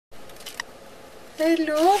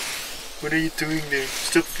Hello? What are you doing there?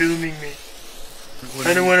 Stop filming me.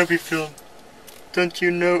 I don't want to be filmed. Don't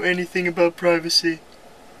you know anything about privacy?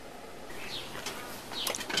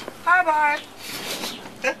 Bye-bye.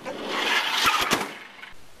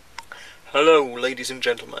 Hello, ladies and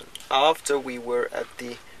gentlemen. After we were at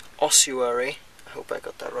the ossuary, I hope I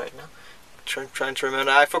got that right now. Trying to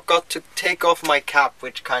remember. I forgot to take off my cap,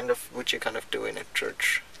 which you kind of do in a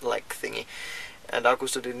church-like thingy. And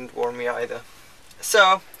Augusto didn't warn me either.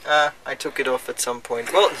 So, I took it off at some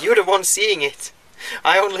point. Well, you're the one seeing it.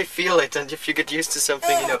 I only feel it, and if you get used to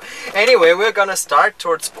something, you know. Anyway, we're gonna start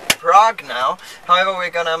towards Prague now. However,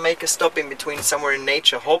 we're gonna make a stop in between somewhere in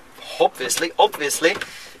nature. Hopefully,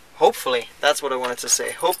 that's what I wanted to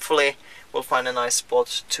say. Hopefully, we'll find a nice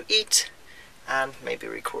spot to eat and maybe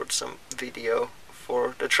record some video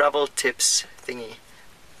for the travel tips thingy.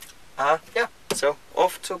 Yeah, so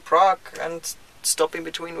off to Prague and stop in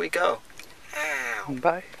between we go.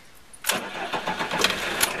 Bye.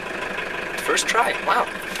 First try, wow.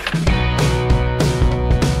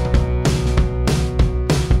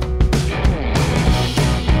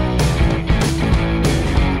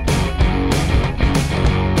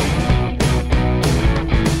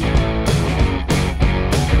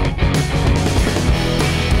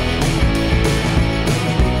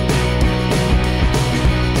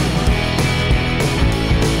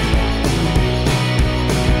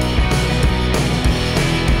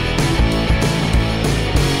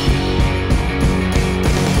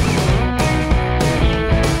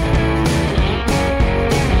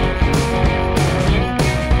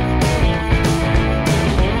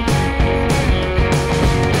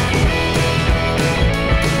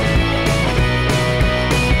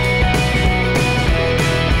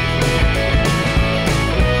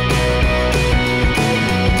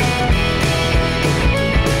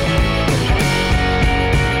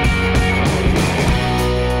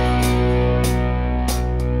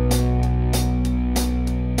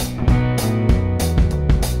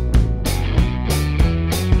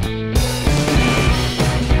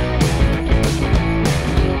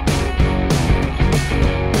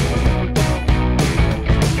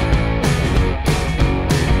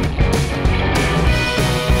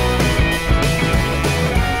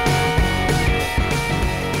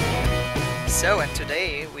 So, and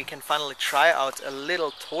today we can finally try out a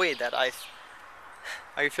little toy that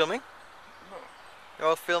Are you filming? No. You're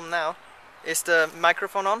all filmed now. Is the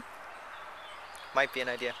microphone on? Might be an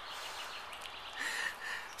idea.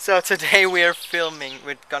 So today we are filming.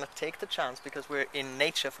 We're gonna take the chance because we're in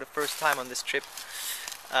nature for the first time on this trip.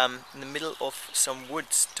 In the middle of some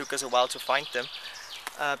woods. Took us a while to find them.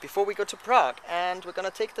 Before we go to Prague, and we're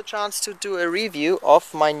gonna take the chance to do a review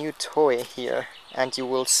of my new toy here, and you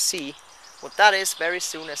will see what that is very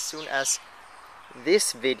soon as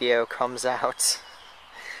this video comes out.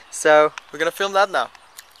 So we're gonna film that now.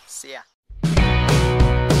 See ya.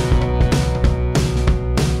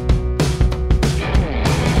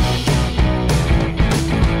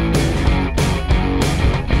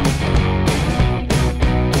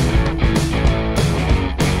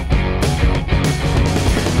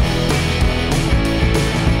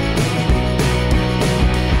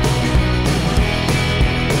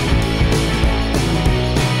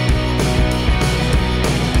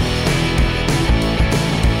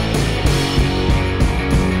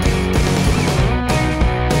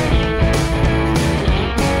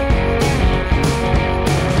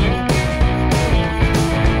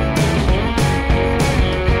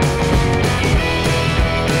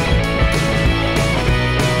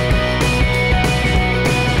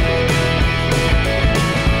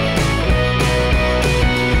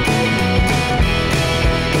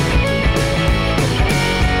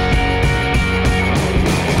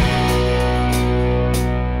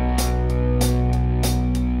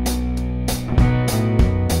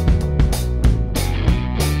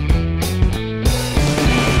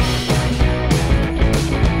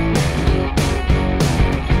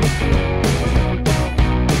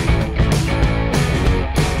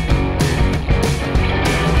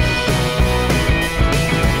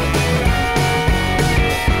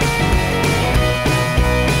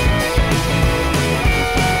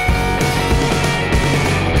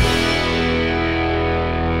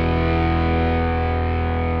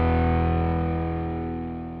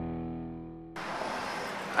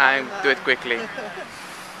 Do it quickly.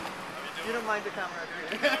 You don't mind the camera,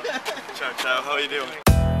 do you? Ciao, ciao. How are you doing?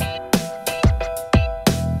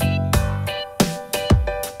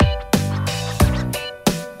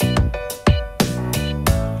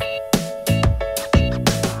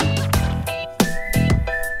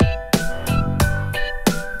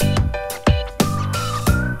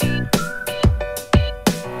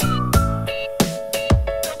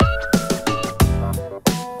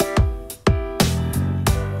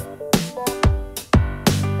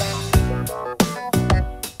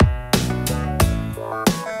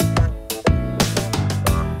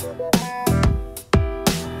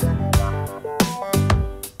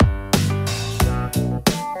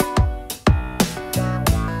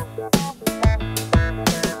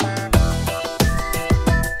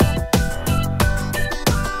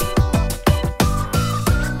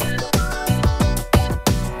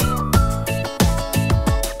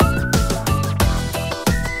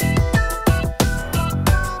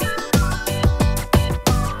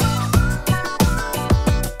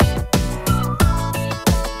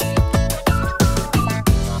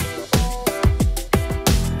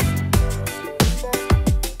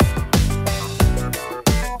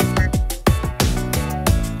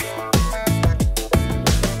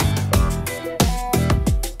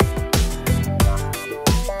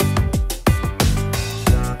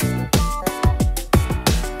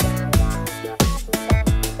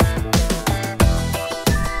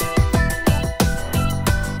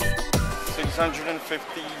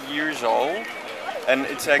 years old, and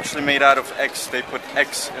it's actually made out of X. They put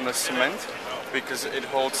X in the cement because it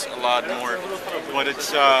holds a lot more. But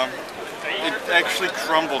it's it actually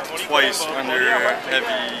crumbled twice under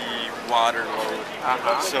heavy water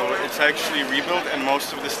load. So it's actually rebuilt, and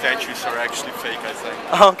most of the statues are actually fake, I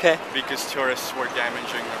think. Okay. Because tourists were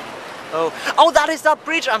damaging them. Oh, that is that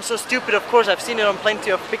bridge! I'm so stupid, of course, I've seen it on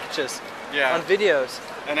plenty of pictures. Yeah. On videos.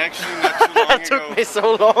 And actually not too long That took me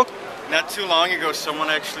so long. Not too long ago, someone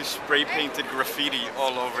actually spray painted graffiti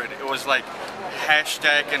all over it. It was like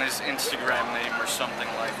hashtag and his Instagram name or something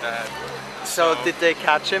like that. So did they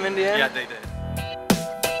catch him in the end? Yeah, they did.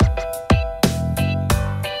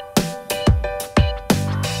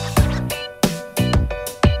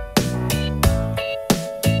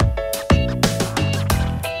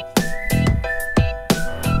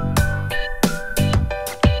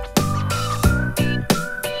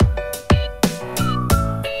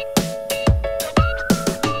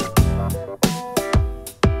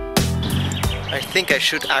 I think I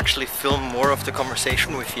should actually film more of the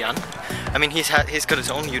conversation with Jan. I mean, he's got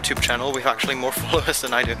his own YouTube channel with actually more followers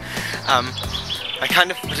than I do.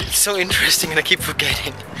 But it's so interesting and I keep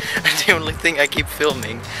forgetting. And the only thing I keep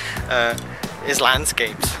filming is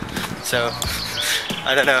landscapes. So,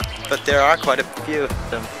 I don't know, but there are quite a few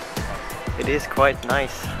of them. It is quite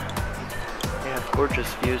nice. They have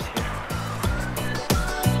gorgeous views here.